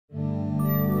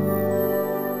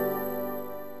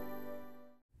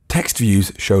Text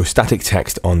views show static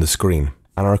text on the screen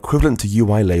and are equivalent to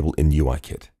UILabel in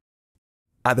UIKit.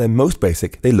 At their most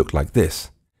basic, they look like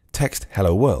this: text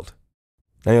hello world.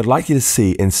 Now you're likely to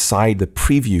see inside the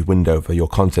preview window for your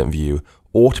content view,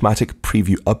 automatic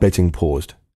preview updating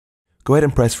paused. Go ahead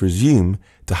and press resume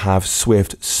to have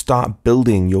Swift start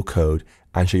building your code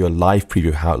and show your live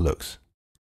preview how it looks.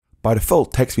 By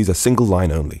default, text views are single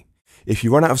line only. If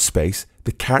you run out of space,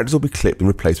 the characters will be clipped and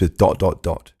replaced with ...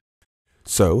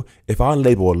 So if our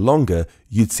label were longer,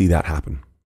 you'd see that happen.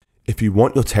 If you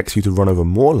want your text view to run over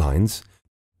more lines,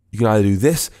 you can either do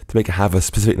this to make it have a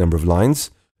specific number of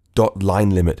lines, line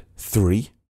limit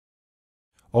 3.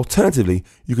 Alternatively,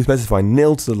 you can specify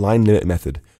nil to the line limit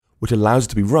method, which allows it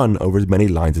to be run over as many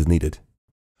lines as needed.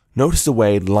 Notice the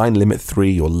way line limit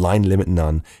 3 or line limit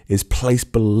none is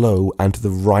placed below and to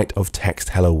the right of text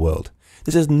hello world.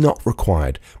 This is not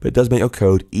required, but it does make your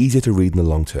code easier to read in the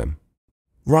long term.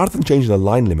 Rather than changing the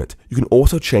line limit, you can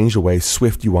also change the way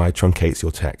SwiftUI truncates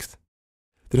your text.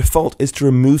 The default is to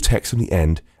remove text from the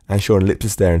end and show an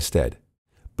ellipsis there instead.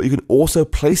 But you can also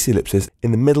place the ellipsis in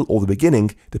the middle or the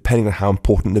beginning depending on how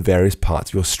important the various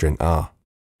parts of your string are.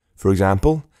 For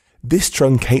example, this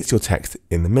truncates your text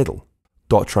in the middle.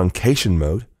 .truncation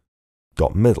mode,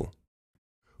 .middle.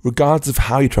 Regardless of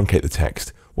how you truncate the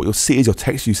text, what you'll see is your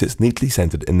text view sits neatly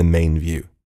centered in the main view.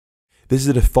 This is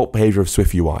the default behavior of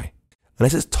SwiftUI.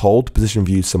 Unless it's told to position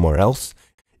views somewhere else,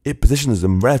 it positions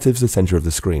them relative to the center of the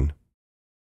screen.